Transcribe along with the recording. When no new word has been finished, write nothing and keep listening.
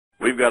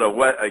we've got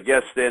a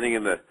guest standing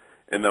in the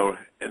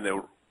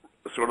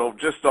sort of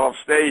just off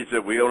stage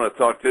that we want to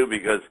talk to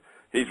because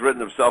he's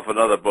written himself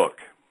another book.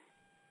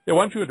 Yeah,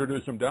 why don't you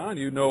introduce him, Don?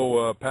 You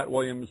know Pat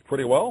Williams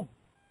pretty well.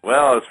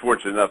 Well, I was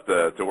fortunate enough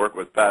to work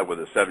with Pat with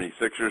the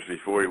 76ers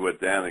before he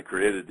went down and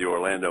created the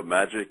Orlando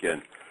Magic,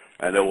 and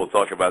I know we'll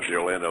talk about the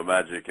Orlando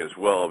Magic as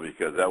well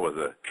because that was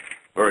a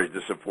very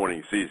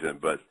disappointing season.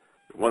 But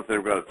one thing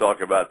we're going to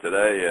talk about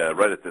today,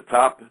 right at the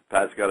top,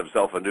 Pat's got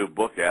himself a new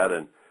book out.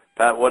 And,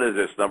 Pat, what is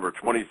this, number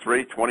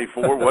 23,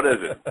 24? What is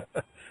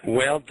it?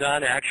 Well,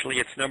 Don, actually,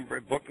 it's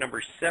book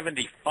number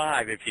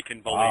 75, if you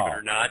can believe it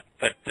or not.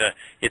 But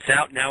it's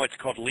out now. It's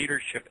called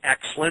Leadership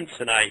Excellence,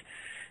 and I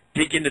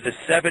dig into the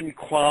 7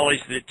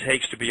 qualities that it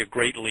takes to be a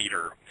great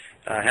leader.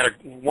 I had a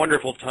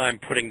wonderful time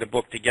putting the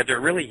book together. It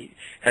really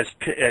has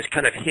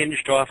kind of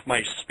hinged off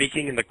my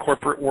speaking in the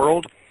corporate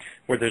world,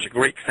 where there's a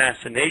great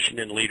fascination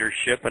in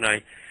leadership, and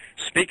I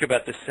speak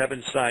about the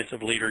 7 sides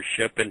of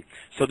leadership. And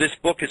so this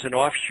book is an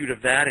offshoot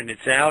of that, and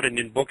it's out and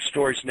in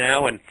bookstores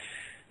now,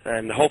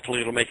 and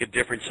hopefully it'll make a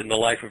difference in the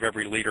life of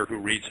every leader who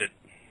reads it.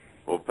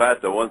 Well,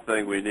 Pat, the one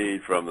thing we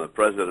need from the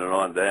president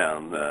on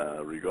down,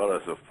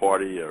 regardless of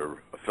party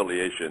or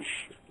affiliation,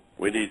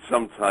 we need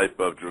some type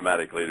of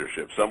dramatic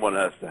leadership. Someone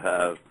has to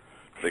have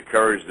the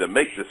courage to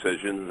make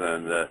decisions,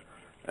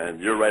 and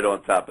you're right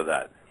on top of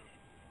that.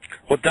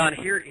 Well, Don,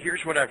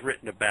 here's what I've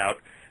written about.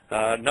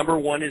 Number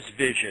 1 is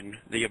vision,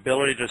 the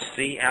ability to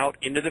see out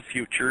into the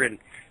future and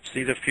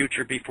see the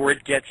future before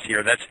it gets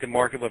here. That's the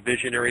mark of a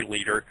visionary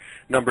leader.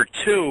 Number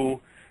 2,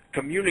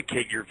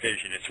 communicate your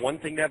vision. It's one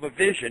thing to have a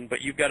vision,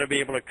 but you've got to be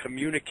able to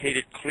communicate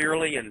it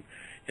clearly and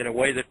in a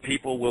way that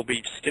people will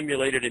be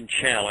stimulated and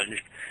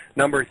challenged.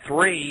 Number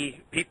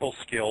 3, people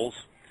skills.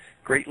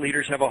 Great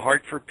leaders have a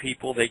heart for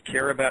people. They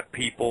care about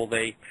people.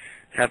 They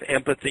have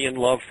empathy and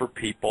love for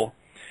people.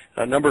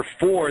 Number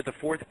 4, the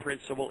 4th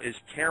principle is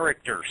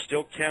character.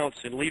 Still counts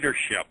in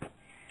leadership.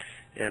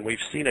 And we've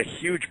seen a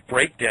huge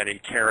breakdown in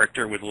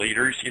character with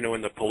leaders,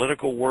 in the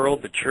political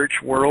world, the church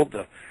world,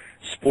 the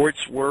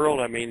sports world.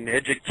 I mean,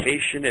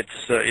 education,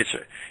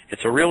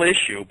 it's a real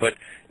issue, but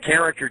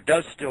character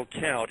does still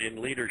count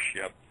in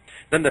leadership.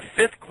 Then the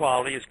 5th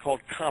quality is called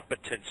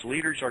competence.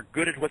 Leaders are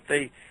good at what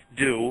they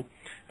do.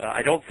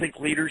 I don't think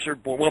leaders are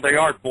born. Well, they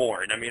are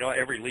born. I mean,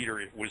 every leader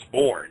was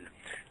born.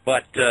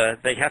 But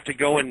they have to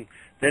go and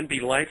then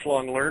be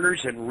lifelong learners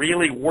and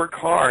really work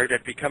hard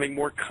at becoming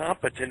more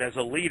competent as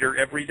a leader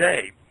every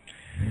day.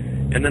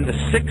 And then the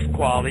 6th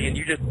quality, and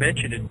you just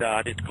mentioned it,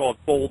 Don, it's called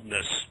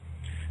boldness.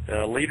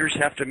 Leaders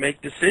have to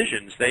make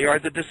decisions. They are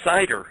the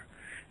decider.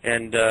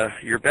 And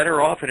you're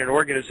better off in an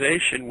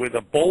organization with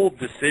a bold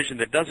decision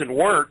that doesn't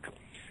work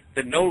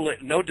than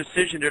no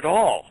decision at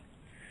all.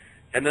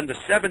 And then the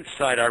 7th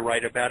side I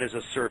write about is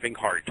a serving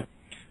heart.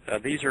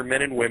 These are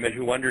men and women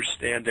who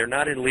understand they're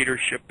not in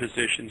leadership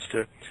positions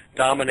to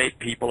dominate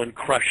people and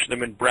crush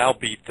them and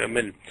browbeat them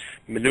and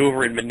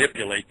maneuver and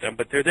manipulate them,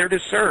 but they're there to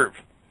serve.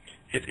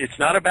 It's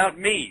not about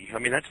me. I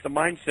mean, that's the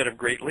mindset of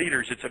great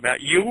leaders. It's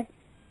about you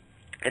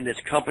and this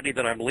company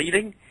that I'm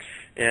leading,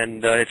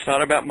 and it's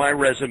not about my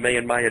resume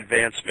and my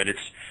advancement.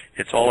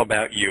 It's all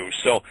about you.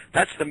 So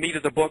that's the meat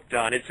of the book,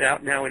 Don. It's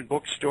out now in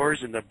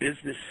bookstores in the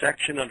business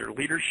section under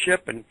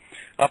leadership and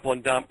up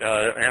on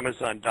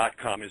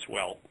Amazon.com as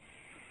well.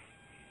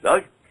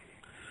 Doug?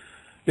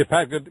 Yeah,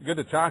 Pat, good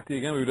to talk to you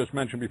again. We just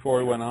mentioned before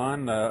we went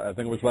on, I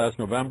think it was last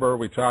November,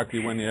 we talked to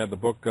you when you had the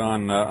book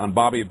on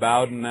Bobby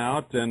Bowden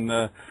out, and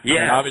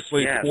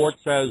obviously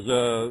sports has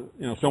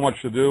so much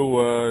to do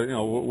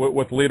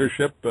with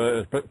leadership,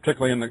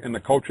 particularly in the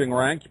coaching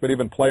ranks, but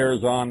even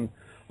players on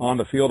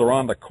the field or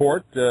on the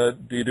court. Do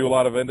you do a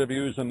lot of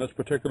interviews in this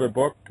particular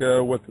book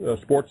with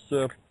sports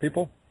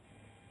people?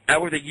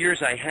 Over the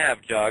years I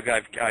have, Doug.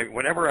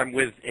 Whenever I'm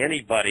with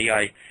anybody,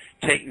 I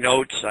take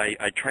notes.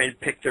 I try and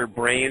pick their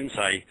brains.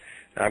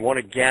 I want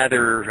to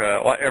gather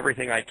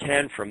everything I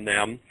can from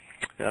them,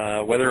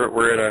 whether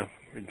we're at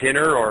a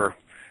dinner or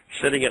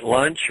sitting at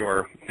lunch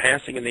or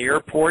passing in the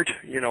airport.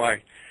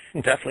 I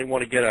definitely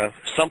want to get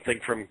something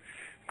from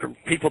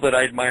people that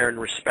I admire and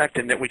respect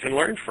and that we can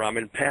learn from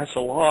and pass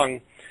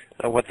along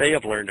what they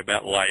have learned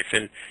about life.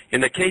 And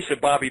in the case of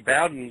Bobby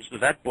Bowden's,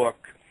 that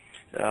book,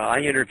 I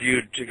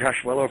interviewed,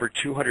 well over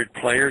 200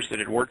 players that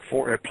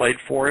had played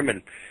for him,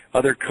 and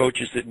other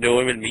coaches that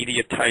knew him, and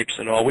media types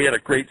and all. We had a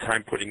great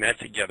time putting that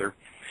together.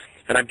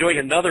 And I'm doing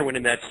another one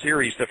in that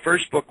series. The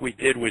first book we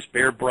did was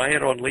Bear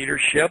Bryant on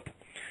leadership,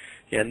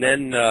 and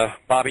then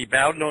Bobby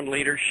Bowden on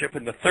leadership,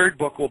 and the third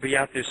book will be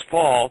out this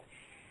fall.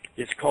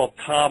 It's called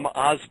Tom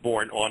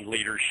Osborne on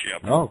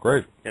leadership. Oh,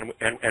 great.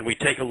 And we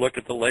take a look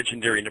at the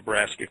legendary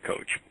Nebraska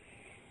coach.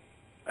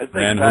 I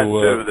think, Pat,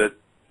 too, that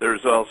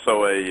there's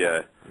also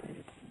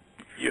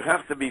you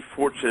have to be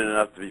fortunate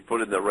enough to be put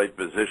in the right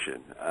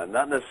position,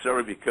 not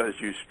necessarily because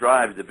you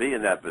strive to be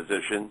in that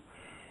position,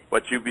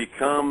 but you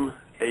become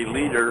a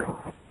leader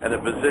in a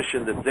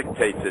position that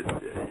dictates it.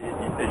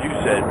 as you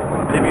said,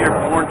 maybe you're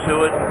born to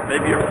it,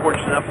 maybe you're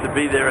fortunate enough to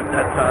be there at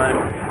that time.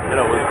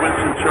 Was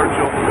Winston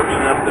Churchill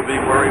fortunate enough to be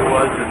where he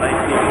was in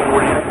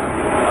 1940?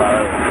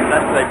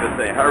 That type of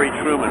thing. Harry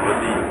Truman,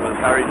 was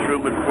Harry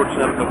Truman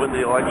fortunate enough to win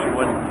the election?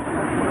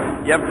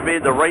 You have to be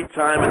at the right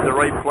time at the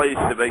right place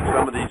to make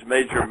some of these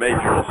major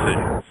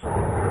decisions.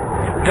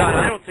 Don,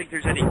 I don't think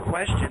there's any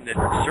question that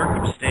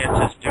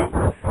circumstances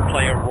do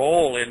play a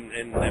role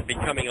in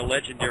becoming a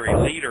legendary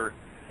leader.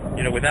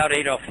 Without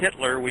Adolf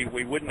Hitler,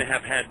 we wouldn't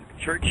have had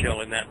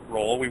Churchill in that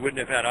role. We wouldn't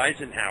have had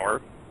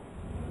Eisenhower.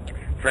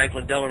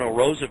 Franklin Delano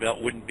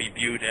Roosevelt wouldn't be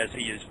viewed as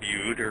he is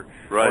viewed, or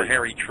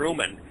Harry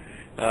Truman.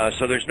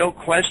 So there's no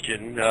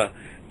question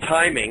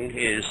timing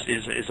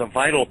is a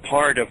vital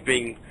part of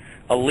being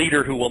a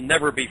leader who will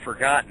never be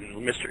forgotten.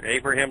 Mr.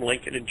 Abraham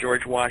Lincoln and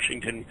George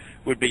Washington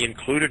would be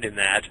included in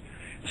that.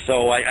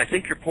 So I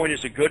think your point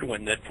is a good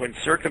one, that when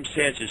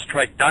circumstances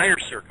strike dire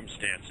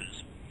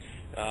circumstances,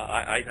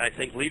 I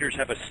think leaders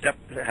have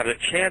a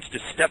chance to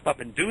step up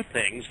and do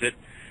things that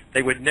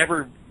they would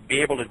never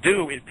be able to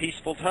do in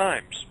peaceful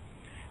times.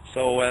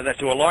 So that,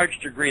 to a large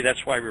degree,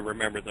 that's why we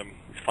remember them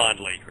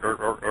fondly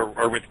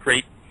or with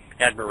great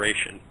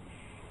admiration.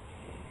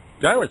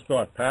 I always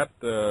thought, Pat,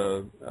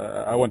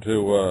 I went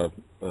to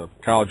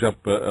college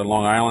up in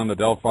Long Island, the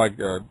Delphi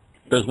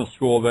Business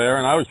School there,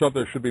 and I always thought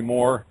there should be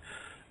more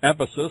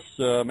emphasis,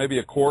 maybe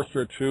a course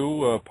or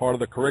two, part of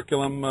the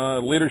curriculum,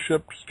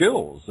 leadership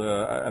skills.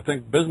 I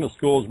think business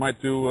schools might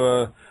do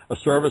a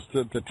service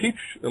to teach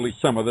at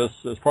least some of this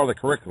as part of the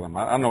curriculum.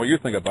 I don't know what you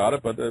think about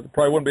it, but it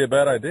probably wouldn't be a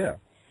bad idea.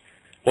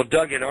 Well,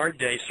 Doug, in our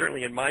day,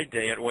 certainly in my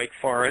day at Wake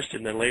Forest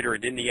and then later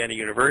at Indiana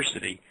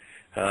University,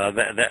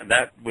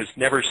 that was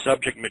never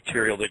subject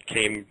material that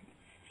came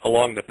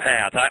along the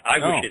path. I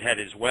wish it had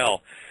as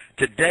well.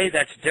 Today,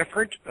 that's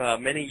different.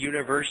 Many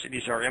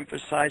universities are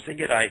emphasizing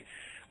it.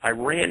 I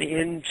ran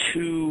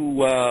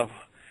into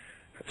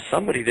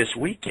somebody this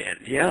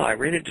weekend. Yeah, I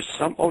ran into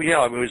some. Oh,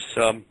 yeah, it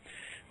was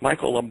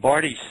Michael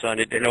Lombardi's son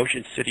in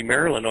Ocean City,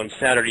 Maryland on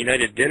Saturday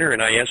night at dinner,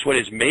 and I asked what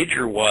his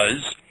major was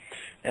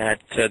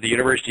at the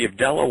University of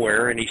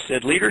Delaware, and he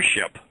said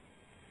leadership.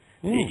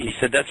 He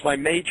said, that's my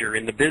major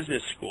in the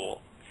business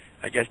school.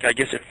 I guess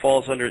it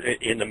falls under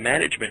in the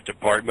management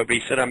department, but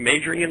he said, I'm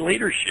majoring in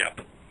leadership.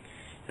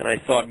 And I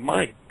thought,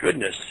 my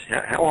goodness,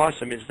 how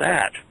awesome is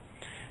that?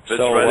 That's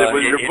right, it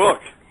was your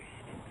book.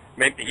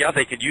 Maybe, yeah,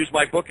 they could use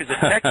my book as a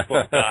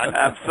textbook, Don.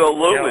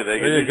 Absolutely. They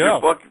could use your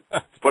book,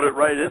 put it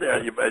right in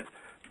there.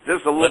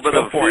 Just a little bit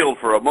of a feel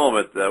for a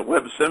moment.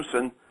 Webb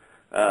Simpson,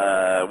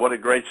 what a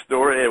great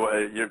story.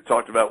 You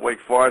talked about Wake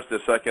Forest a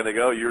second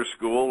ago, your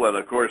school, and,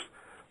 of course,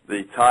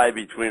 the tie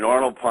between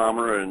Arnold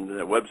Palmer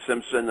and Webb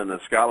Simpson and the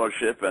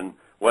scholarship and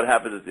what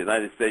happened at the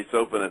United States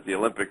Open at the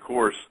Olympic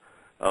course.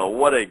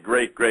 What a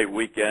great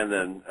weekend,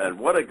 and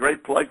what a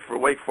great plug for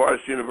Wake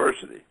Forest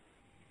University.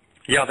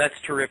 Yeah, that's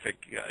terrific.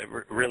 It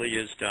really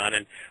is, Don.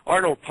 And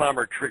Arnold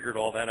Palmer triggered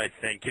all that, I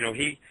think.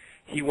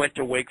 He went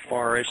to Wake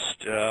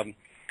Forest.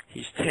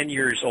 He's 10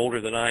 years older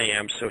than I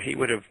am, so he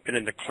would have been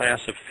in the class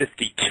of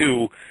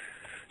 52.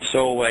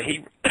 So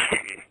he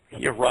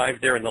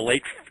arrived there in the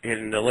late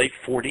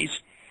 40s,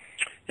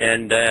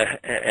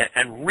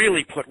 and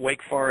really put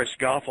Wake Forest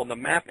golf on the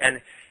map,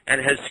 and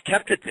has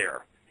kept it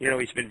there.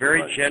 He's been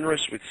very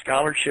generous with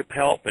scholarship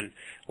help and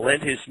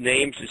lent his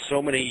name to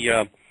so many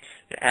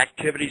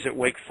activities at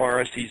Wake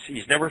Forest.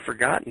 He's never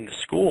forgotten the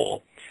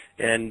school,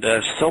 and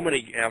so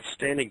many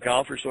outstanding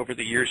golfers over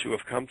the years who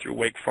have come through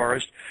Wake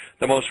Forest.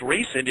 The most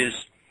recent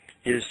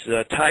is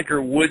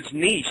Tiger Woods'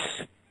 niece,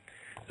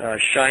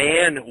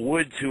 Cheyenne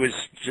Woods, who has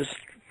just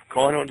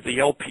gone on to the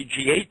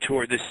LPGA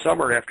Tour this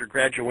summer after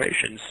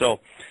graduation. So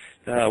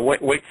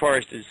Wake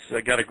Forest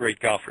has got a great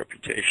golf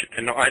reputation,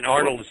 and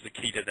Arnold is the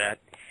key to that.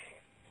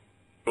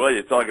 Well,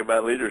 you talk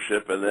about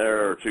leadership, and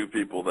there are two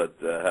people that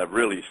have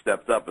really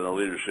stepped up in a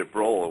leadership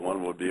role, and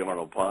one would be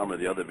Arnold Palmer,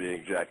 the other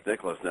being Jack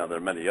Nicklaus. Now, there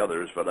are many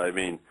others, but I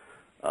mean,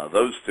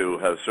 those two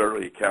have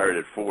certainly carried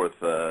it forth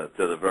to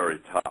the very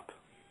top.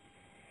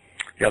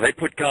 Yeah, they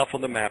put golf on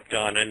the map,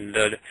 Don, and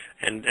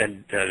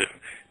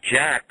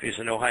Jack is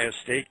an Ohio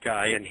State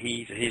guy, and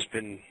he's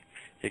been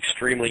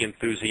extremely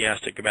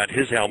enthusiastic about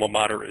his alma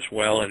mater as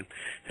well, and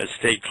has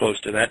stayed close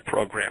to that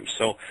program.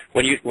 So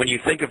when you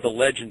think of the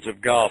legends of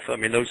golf, I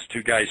mean, those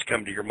two guys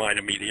come to your mind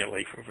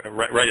immediately,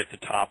 right at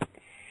the top.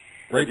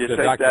 If you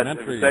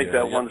take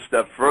that one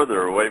step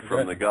further away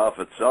from the golf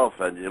itself,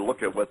 and you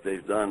look at what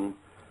they've done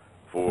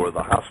for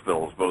the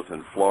hospitals, both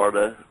in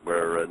Florida,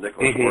 where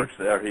Nicholas works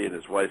there. He and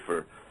his wife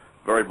are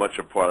very much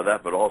a part of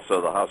that, but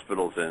also the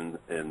hospitals in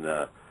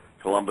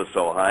Columbus,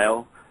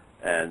 Ohio,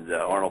 and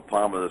Arnold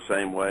Palmer the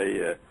same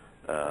way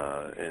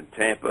in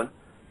Tampa.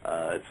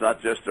 It's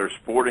not just their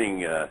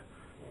sporting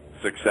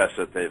success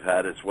that they've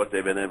had; it's what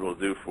they've been able to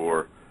do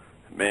for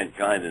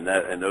mankind in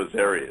those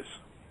areas.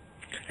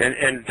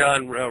 And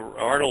Don,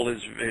 Arnold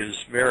is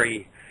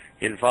very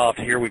involved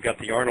here. We've got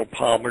the Arnold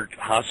Palmer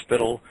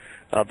Hospital,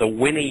 the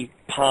Winnie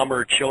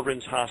Palmer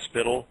Children's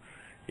Hospital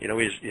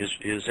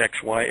his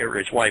ex-wife or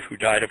his wife who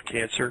died of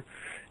cancer.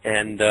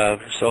 And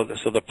so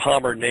the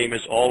Palmer name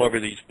is all over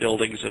these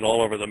buildings and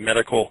all over the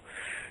medical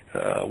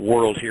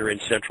world here in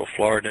Central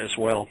Florida as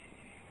well.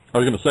 I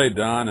was going to say,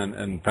 Don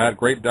and Pat,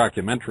 great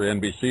documentary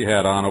NBC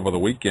had on over the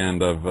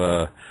weekend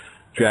of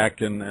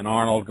Jack and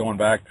Arnold going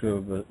back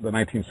to the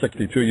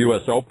 1962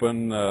 U.S.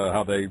 Open,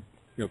 how they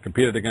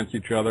competed against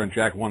each other, and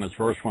Jack won his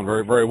first one.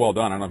 Very, very well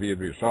done. I don't know if either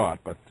of you saw it,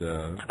 but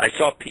I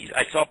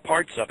saw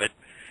parts of it,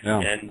 yeah.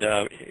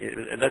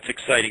 And that's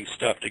exciting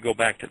stuff to go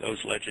back to those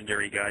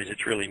legendary guys.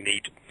 It's really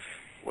neat.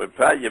 Well,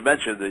 Pat, you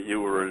mentioned that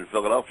you were in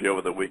Philadelphia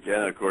over the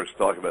weekend. Of course,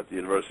 talking about the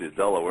University of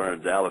Delaware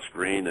and Dallas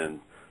Green and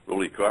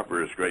Willie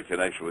Carpenter's great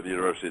connection with the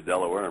University of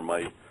Delaware. And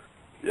my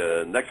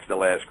next to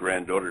last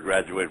granddaughter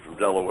graduated from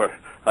Delaware.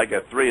 I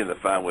got 3 in the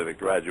family that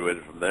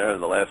graduated from there,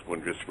 and the last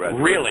one just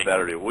graduated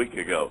Saturday a week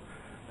ago.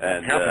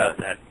 And how about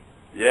that?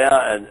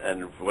 Yeah,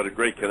 and what a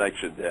great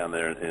connection down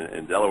there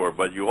in Delaware.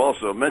 But you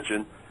also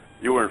mentioned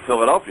you were in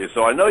Philadelphia,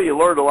 so I know you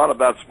learned a lot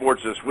about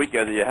sports this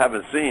weekend that you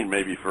haven't seen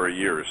maybe for a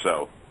year or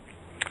so.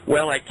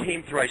 Well, I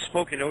came through. I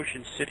spoke in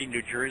Ocean City,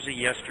 New Jersey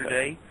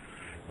yesterday,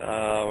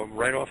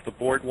 right off the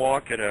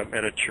boardwalk at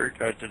a church,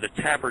 to the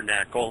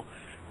Tabernacle,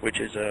 which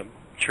is a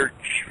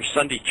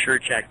Sunday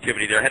church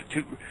activity there. I had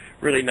 2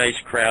 really nice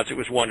crowds. It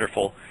was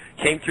wonderful.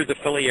 Came through the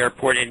Philly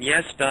airport, and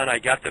yes, Don, I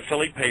got the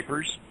Philly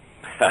papers.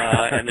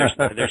 And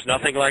there's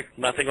nothing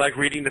like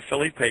reading the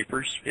Philly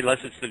papers, unless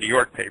it's the New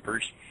York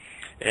papers,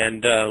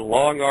 and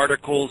long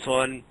articles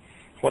on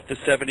what the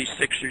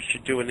 76ers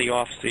should do in the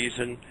off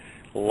season,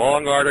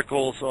 long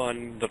articles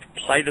on the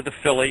plight of the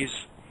Phillies,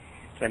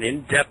 an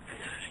in-depth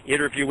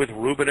interview with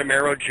Ruben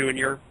Amaro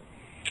Jr.,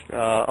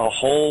 a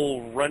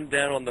whole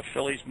rundown on the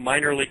Phillies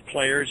minor league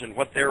players and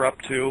what they're up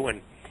to,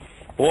 and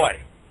boy,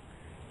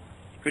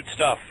 good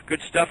stuff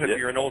if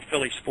you're an old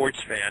Philly sports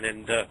fan,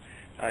 and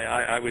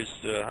I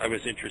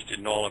was interested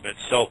in all of it.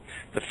 So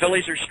the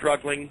Phillies are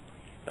struggling.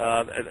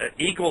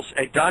 Eagles,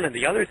 Don, and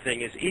the other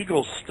thing is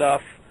Eagles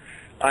stuff.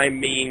 I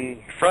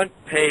mean, front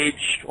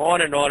page,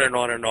 on and on and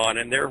on and on,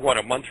 and they're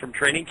a month from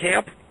training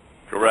camp.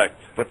 Correct.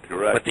 But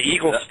Correct. the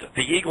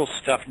Eagles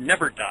stuff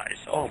never dies.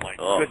 Oh my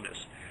goodness.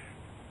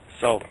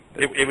 So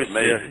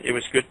it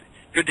was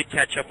good to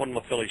catch up on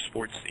the Philly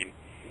sports scene.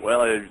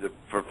 Well,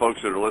 for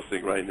folks that are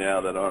listening right now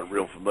that aren't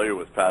real familiar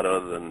with Pat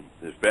other than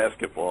his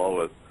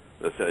basketball,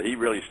 he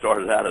really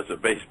started out as a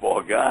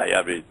baseball guy.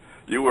 I mean,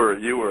 you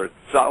were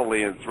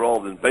solidly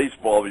enthralled in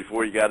baseball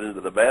before you got into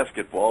the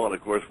basketball, and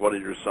of course, one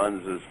of your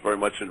sons is very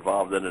much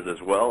involved in it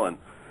as well, and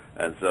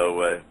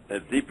so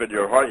deep in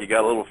your heart, you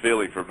got a little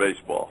feeling for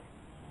baseball.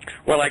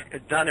 Well,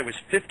 Don, it was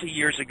 50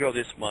 years ago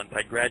this month.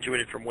 I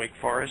graduated from Wake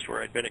Forest,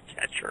 where I'd been a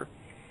catcher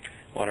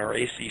on our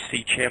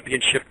ACC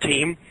championship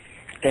team,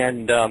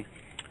 and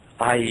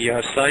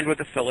I signed with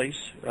the Phillies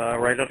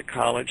right out of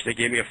college. They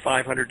gave me a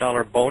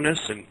 $500 bonus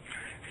and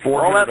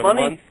 $400 a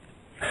month.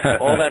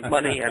 All that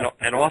money,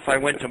 and off I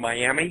went to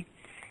Miami,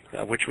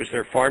 which was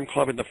their farm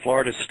club in the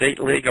Florida State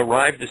League.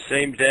 Arrived the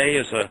same day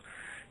as a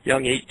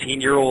young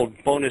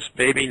 18-year-old bonus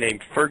baby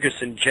named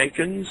Ferguson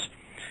Jenkins,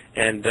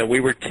 and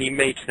we were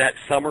teammates that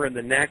summer and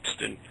the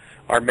next. And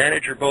our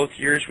manager both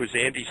years was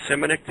Andy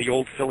Simonik, the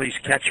old Phillies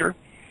catcher.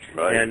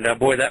 Right. And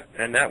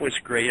that was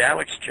great.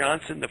 Alex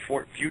Johnson,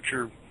 the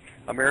future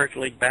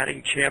American League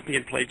batting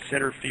champion, played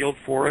center field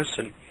for us,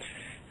 and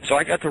so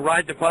I got to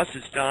ride the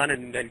buses, Don,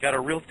 and got a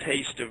real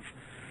taste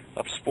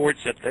of sports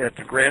at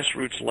the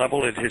grassroots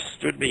level. It has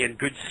stood me in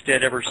good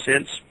stead ever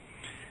since.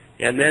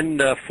 And then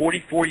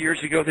 44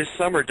 years ago this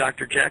summer,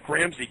 Dr. Jack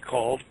Ramsey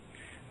called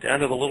down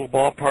to the little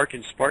ballpark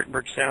in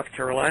Spartanburg, South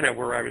Carolina,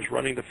 where I was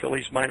running the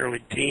Phillies minor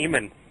league team,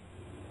 and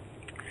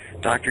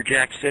Dr.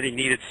 Jack said he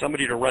needed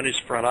somebody to run his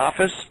front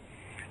office.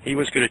 He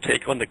was going to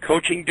take on the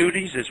coaching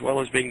duties as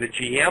well as being the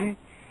GM.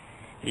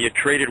 He had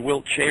traded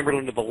Wilt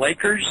Chamberlain to the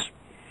Lakers.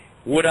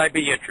 Would I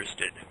be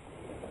interested?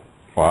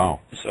 Wow.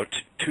 So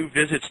 2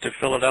 visits to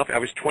Philadelphia. I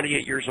was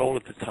 28 years old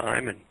at the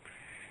time, and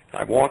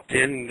I walked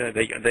in.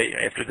 They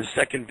after the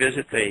second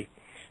visit, they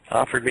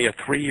offered me a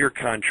 3-year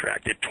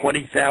contract at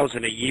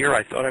 $20,000 a year.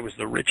 I thought I was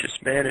the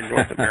richest man in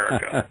North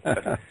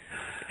America.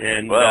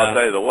 And well, I'll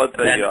tell you the one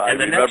thing I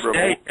remember.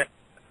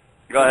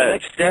 Go ahead. The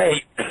next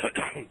day,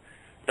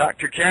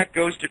 Dr. Jack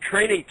goes to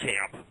training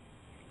camp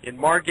in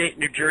Margate,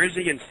 New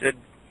Jersey, and said,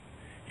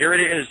 "Here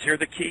it is. Here are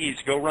the keys.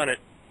 Go run it."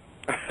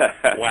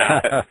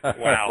 Wow!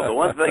 Wow! The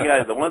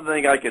one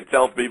thing I can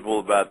tell people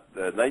about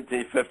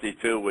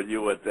 1952 when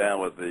you went down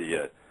with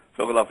the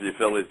Philadelphia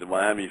Phillies to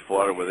Miami,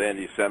 Florida, with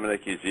Andy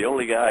Simonik, he's the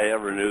only guy I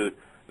ever knew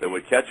that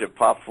would catch a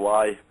pop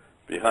fly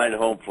behind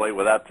home plate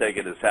without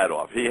taking his hat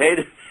off. He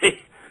hated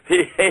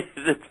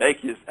to take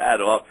his hat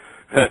off,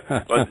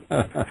 but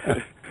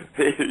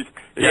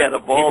he had a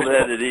bald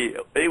head, and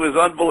he was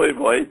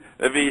unbelievable.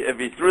 If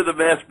he threw the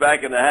mask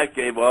back and the hat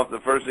came off, the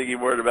first thing he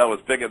worried about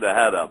was picking the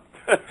hat up.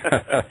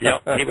 Yeah,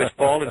 he was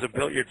bald as a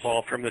billiard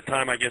ball from the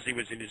time I guess he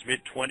was in his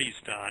mid-20s,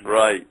 Don.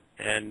 Right.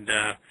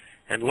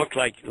 And looked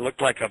like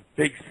a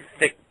big,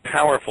 thick,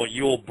 powerful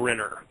Yul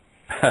Brynner.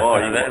 Oh,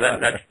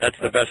 that's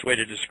the best way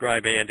to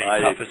describe Andy.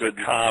 Tough as a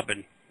cob,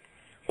 and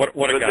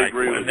What a guy.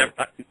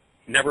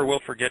 Never will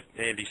forget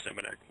Andy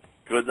Semenuk.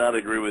 Could not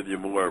agree with you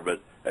more.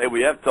 But, hey,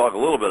 we have to talk a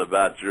little bit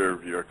about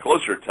your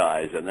closer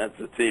ties, and that's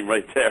the team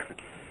right there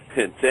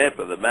in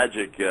Tampa. The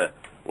Magic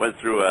went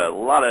through a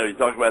lot of – you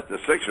talked about the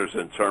Sixers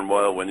in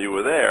turmoil when you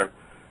were there.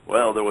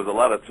 Well, there was a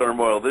lot of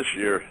turmoil this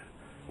year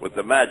with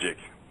the Magic.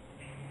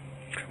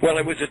 Well,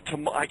 it was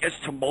I guess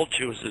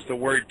tumultuous is the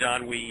word,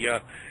 Don. We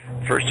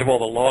first of all,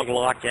 the long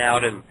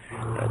lockout and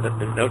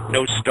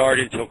no start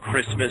until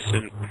Christmas,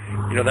 and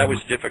that was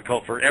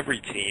difficult for every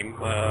team.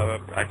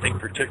 I think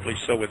particularly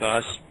so with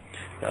us.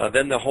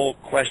 Then the whole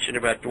question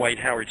about Dwight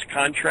Howard's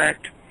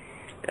contract: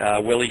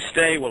 will he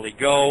stay? Will he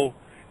go?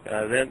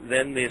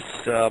 Then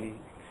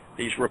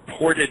these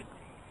reported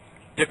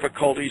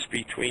difficulties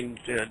between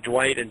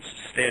Dwight and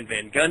Stan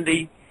Van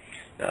Gundy.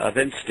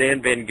 Then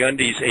Stan Van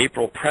Gundy's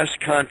April press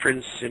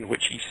conference in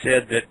which he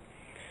said that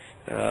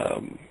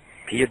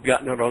he had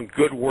gotten it on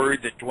good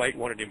word that Dwight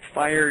wanted him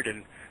fired,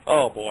 and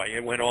oh boy,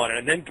 it went on.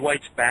 And then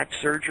Dwight's back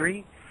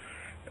surgery.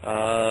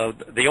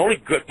 The only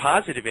good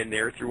positive in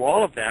there through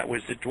all of that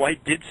was that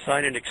Dwight did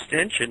sign an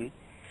extension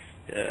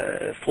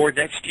for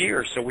next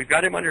year, so we've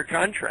got him under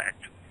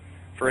contract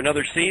for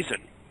another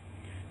season.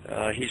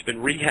 He's been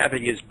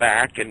rehabbing his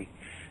back, and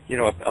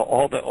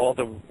all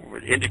the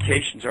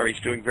indications are he's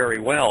doing very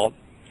well.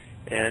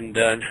 And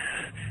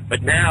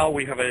but now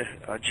we have a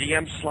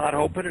GM slot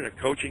open and a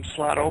coaching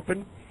slot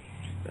open.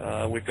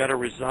 We've got to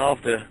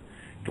resolve the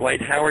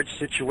Dwight Howard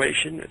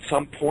situation at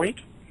some point.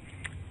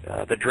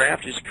 The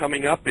draft is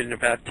coming up in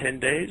about 10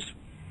 days.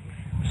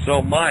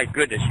 So my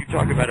goodness, you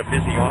talk about a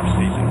busy off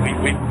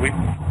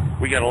season.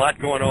 We got a lot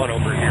going on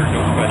over here.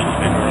 No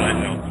question in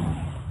Orlando.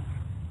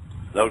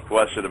 No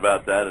question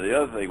about that. And the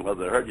other thing,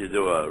 well, I heard you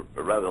do a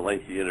rather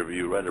lengthy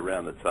interview right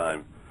around the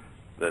time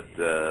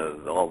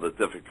that all the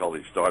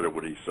difficulty started.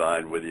 Would he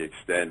sign? Would he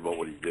extend? What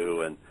would he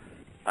do? And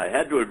I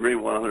had to agree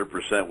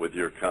 100% with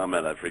your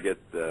comment. I forget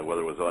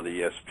whether it was on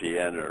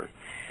ESPN or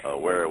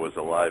where it was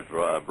a live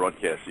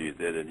broadcast you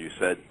did, and you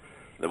said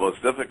the most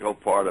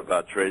difficult part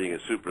about trading a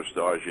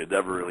superstar is you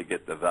never really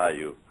get the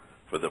value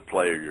for the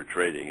player you're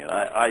trading. And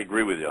I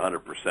agree with you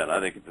 100%. I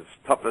think it's the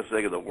toughest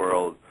thing in the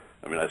world.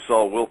 I mean, I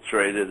saw Wilt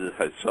traded, and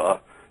I saw,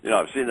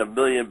 I've seen a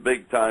million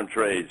big-time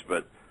trades,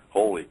 but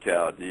holy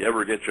cow, do you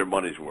ever get your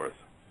money's worth?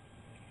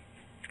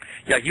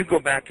 Yeah, you go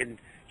back and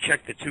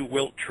check the two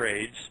Wilt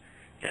trades,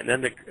 and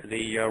then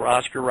the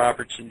Oscar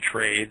Robertson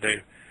trade,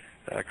 the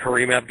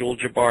Kareem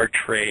Abdul-Jabbar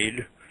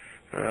trade,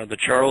 the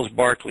Charles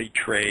Barkley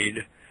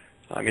trade.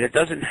 I mean, it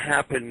doesn't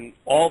happen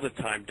all the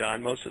time,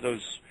 Don. Most of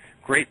those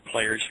great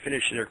players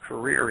finish their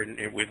career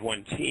with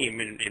one team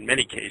in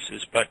many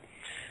cases, but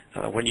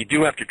when you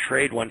do have to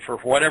trade one for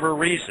whatever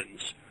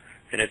reasons,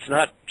 and it's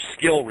not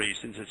skill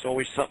reasons, it's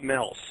always something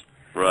else.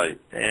 Right.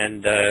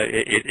 And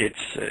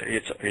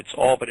it's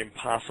all but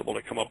impossible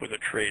to come up with a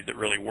trade that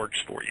really works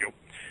for you.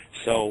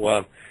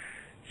 So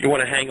you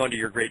want to hang on to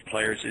your great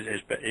players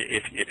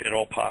if at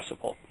all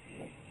possible.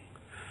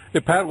 Hey,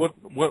 Pat,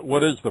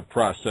 what is the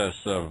process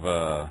of?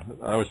 I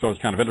always thought it was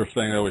kind of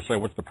interesting. I always say,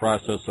 what's the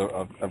process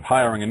of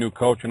hiring a new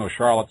coach? I know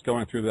Charlotte's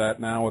going through that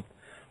now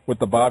with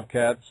the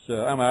Bobcats. I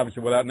mean,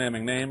 obviously without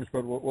naming names,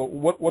 but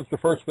what's the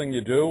first thing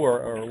you do,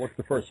 or what's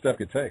the first step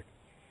you take?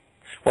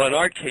 Well, in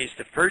our case,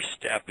 the first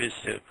step is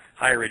to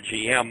hire a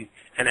GM,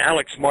 and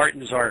Alex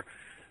Martin's our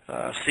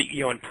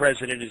CEO and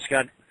president. Has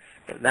got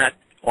that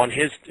on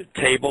his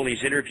table.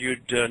 He's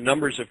interviewed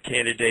numbers of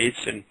candidates,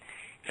 and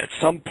at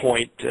some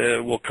point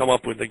we'll come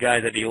up with the guy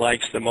that he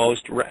likes the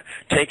most,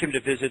 take him to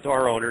visit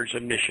our owners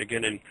in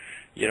Michigan, and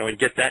and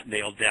get that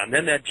nailed down.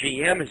 Then that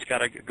GM has got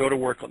to go to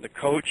work on the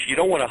coach. You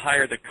don't want to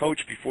hire the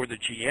coach before the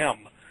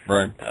GM.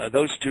 Right.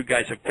 Those two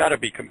guys have got to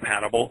be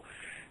compatible.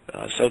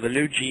 So the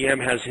new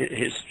GM has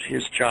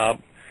his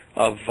job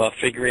of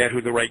figuring out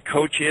who the right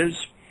coach is.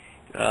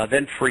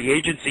 Then free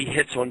agency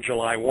hits on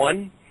July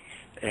 1,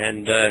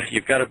 and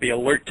you've got to be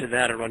alert to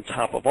that and on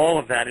top of all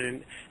of that.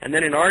 And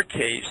then in our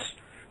case,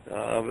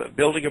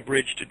 building a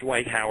bridge to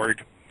Dwight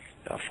Howard,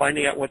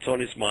 finding out what's on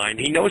his mind.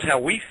 He knows how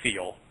we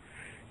feel,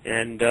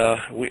 and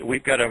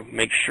we've got to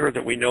make sure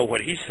that we know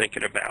what he's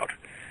thinking about.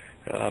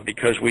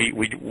 Because we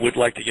would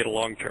like to get a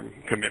long-term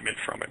commitment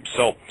from him.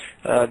 So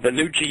the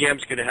new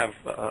GM's going to have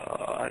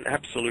an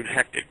absolute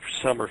hectic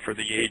summer for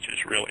the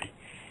ages, really.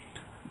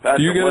 Pat,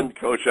 the one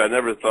coach I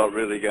never thought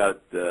really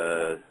got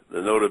the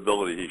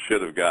notability he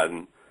should have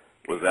gotten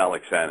was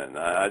Alex Hannon.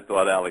 I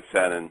thought Alex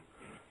Hannon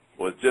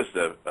was just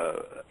a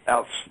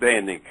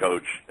outstanding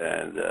coach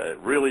and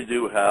really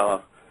knew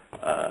how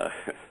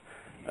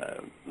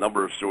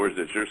number of stories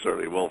that you're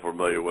certainly well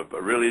familiar with,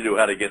 but really knew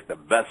how to get the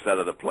best out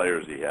of the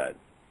players he had.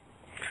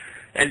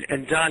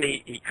 And Don,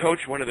 he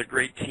coached one of the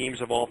great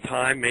teams of all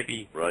time,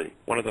 maybe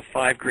one of the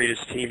 5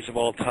 greatest teams of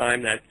all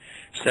time, that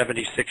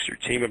 76er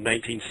team of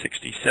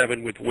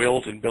 1967 with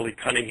Wilt and Billy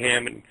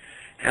Cunningham and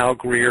Hal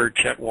Greer,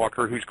 Chet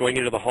Walker, who's going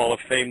into the Hall of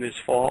Fame this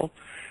fall.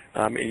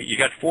 You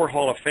got 4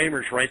 Hall of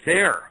Famers right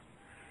there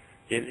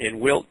in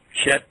Wilt,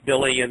 Chet,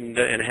 Billy, and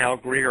Hal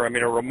Greer. I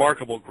mean, a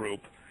remarkable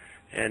group.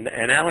 And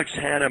Alex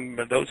Hannon,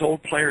 those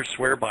old players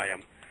swear by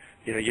him.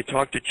 you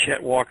talk to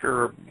Chet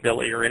Walker or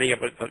Billy or any of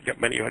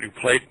many who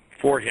played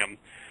for him.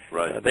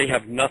 Right. They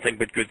have nothing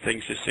but good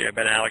things to say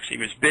about Alex. He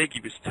was big,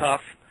 he was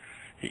tough,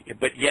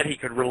 but yet he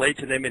could relate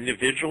to them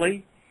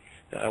individually.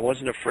 I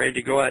wasn't afraid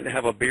to go out and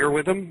have a beer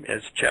with them,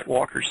 as Chet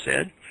Walker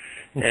said,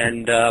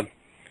 and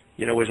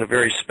was a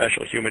very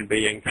special human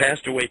being.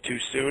 Passed away too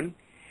soon,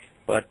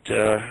 but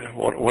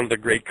one of the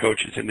great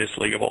coaches in this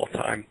league of all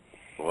time.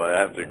 Well, I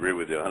have to agree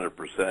with you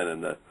 100%.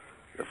 And the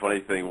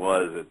funny thing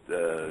was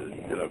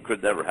that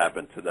could never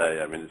happen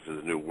today. I mean, this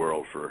is a new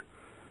world for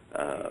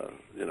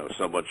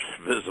so much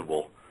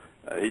visible.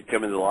 He'd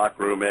come in the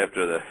locker room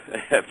after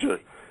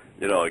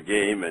a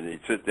game, and he'd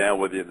sit down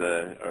with you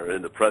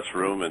in the press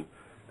room and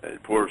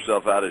pour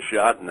himself out a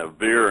shot and a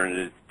beer, and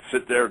he'd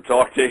sit there and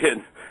talk to you.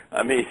 And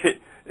I mean,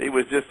 he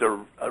was just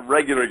a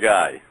regular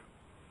guy.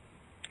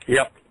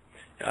 Yep.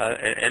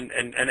 And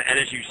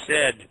as you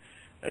said,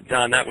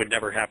 Don, that would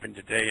never happen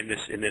today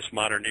in this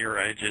modern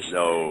era.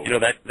 No.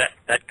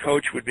 That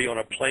coach would be on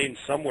a plane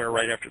somewhere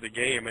right after the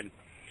game, and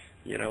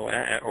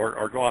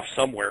or go off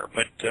somewhere.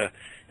 But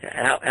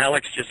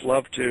Alex just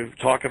loved to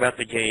talk about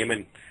the game,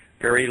 and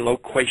very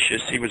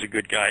loquacious. He was a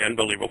good guy,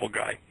 unbelievable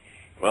guy.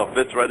 Well,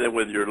 fits right in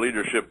with your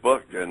leadership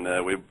book, and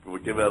we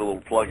give that a little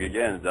plug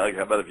again. Doug,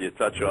 how about if you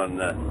touch on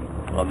that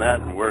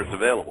and where it's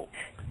available?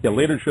 Yeah,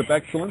 Leadership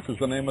Excellence is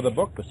the name of the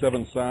book, The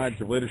 7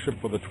 Sides of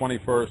Leadership for the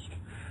 21st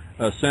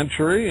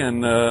Century.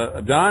 And,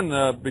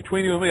 Don,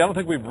 between you and me, I don't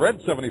think we've read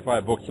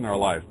 75 books in our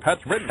life.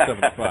 Pat's written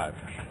 75.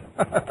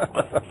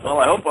 Well,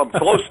 I hope I'm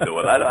close to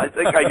it. I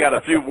think I got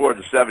a few more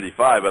than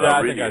 75, but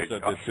I'm reading it. I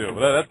think I said this, too.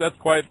 But that's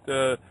quite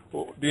do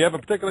you have a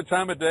particular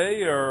time of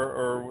day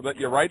or that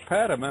you write,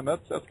 Pat? I mean,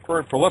 that's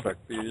pretty prolific.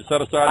 Do you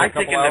set aside a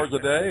couple hours a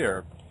day?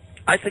 Or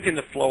I think in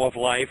the flow of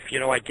life,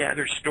 I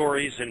gather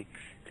stories and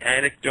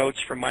anecdotes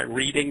from my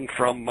reading,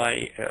 from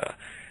my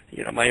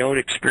my own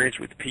experience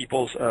with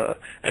people's,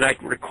 and I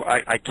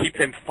keep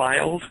them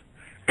filed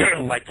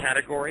by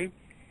category.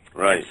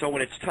 Right. And so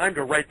when it's time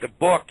to write the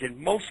book,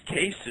 in most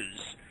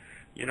cases,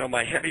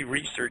 my heavy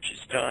research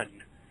is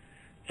done.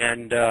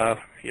 And,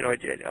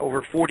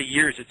 over 40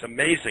 years, it's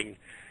amazing,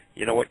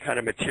 what kind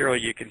of material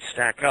you can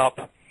stack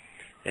up.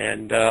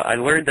 And I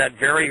learned that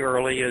very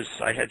early as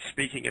I had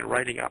speaking and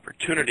writing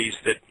opportunities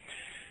that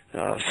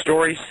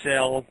stories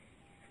sell,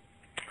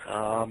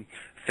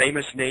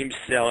 famous names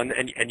sell,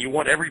 and you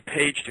want every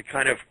page to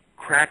kind of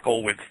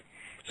crackle with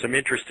some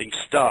interesting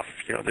stuff,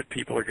 that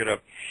people are going to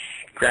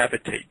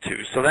gravitate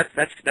to. So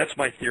that's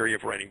my theory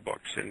of writing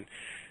books, and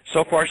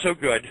so far so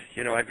good.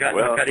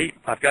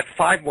 I've got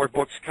 5 more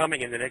books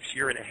coming in the next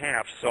year and a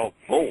half. So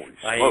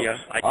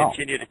I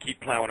continue to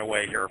keep plowing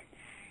away here.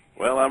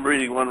 Well, I'm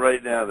reading one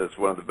right now that's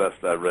one of the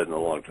best I've read in a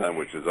long time,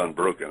 which is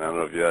Unbroken. I don't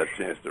know if you had a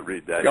chance to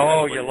read that.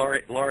 Oh, yeah,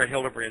 Laura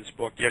Hildebrand's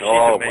book. Yeah, she's amazing.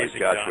 Oh my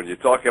gosh, John. when you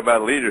talk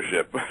about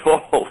leadership,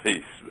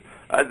 holy,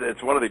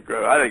 it's one of the.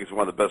 I think it's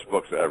one of the best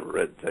books I ever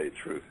read. To tell you the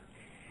truth.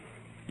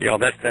 Yeah,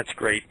 that's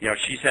great.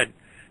 She's had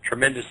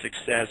tremendous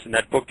success, and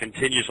that book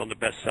continues on the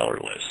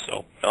bestseller list.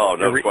 So, no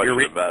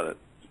question about it.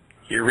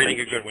 You're reading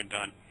a good one,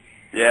 Don.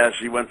 Yeah,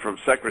 she went from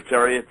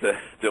Secretariat to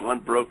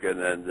Unbroken,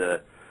 and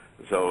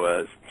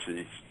so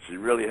she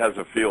really has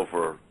a feel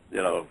for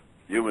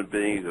human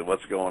beings and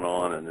what's going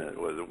on, and it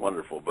was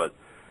wonderful. But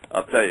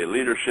I'll tell you,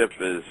 leadership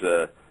is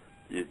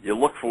you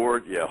look for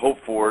it, you hope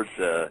for it,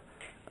 you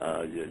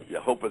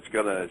hope it's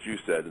going to, as you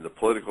said, in the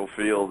political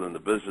field and the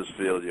business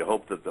field, you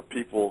hope that the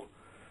people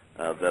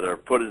that are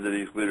put into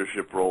these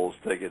leadership roles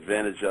take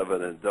advantage of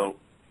it and don't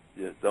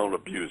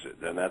abuse it,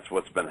 and that's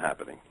what's been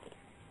happening.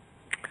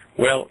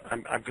 Well,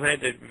 I'm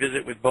glad to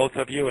visit with both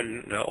of you,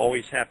 and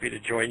always happy to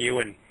join you.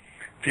 And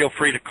feel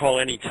free to call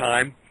any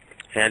time,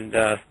 and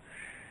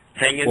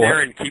hang in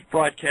there and keep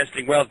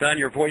broadcasting. Well, Don,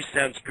 your voice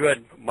sounds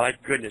good. My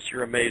goodness,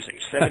 you're amazing.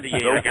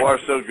 78. So far,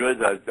 so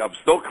good. I'm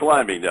still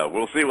climbing, though.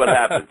 We'll see what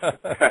happens.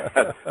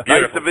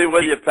 Nice to be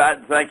with you, Pat,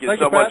 and thank you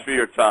so much for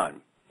your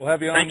time. We'll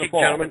have you on the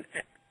phone. Gentlemen.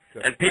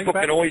 Good. And people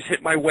can always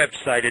hit my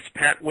website. It's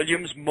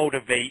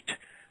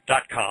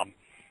PatWilliamsMotivate.com.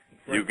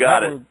 You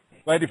got it.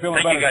 Glad you're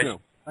feeling better,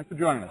 too. Thanks for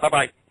joining us.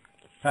 Bye-bye.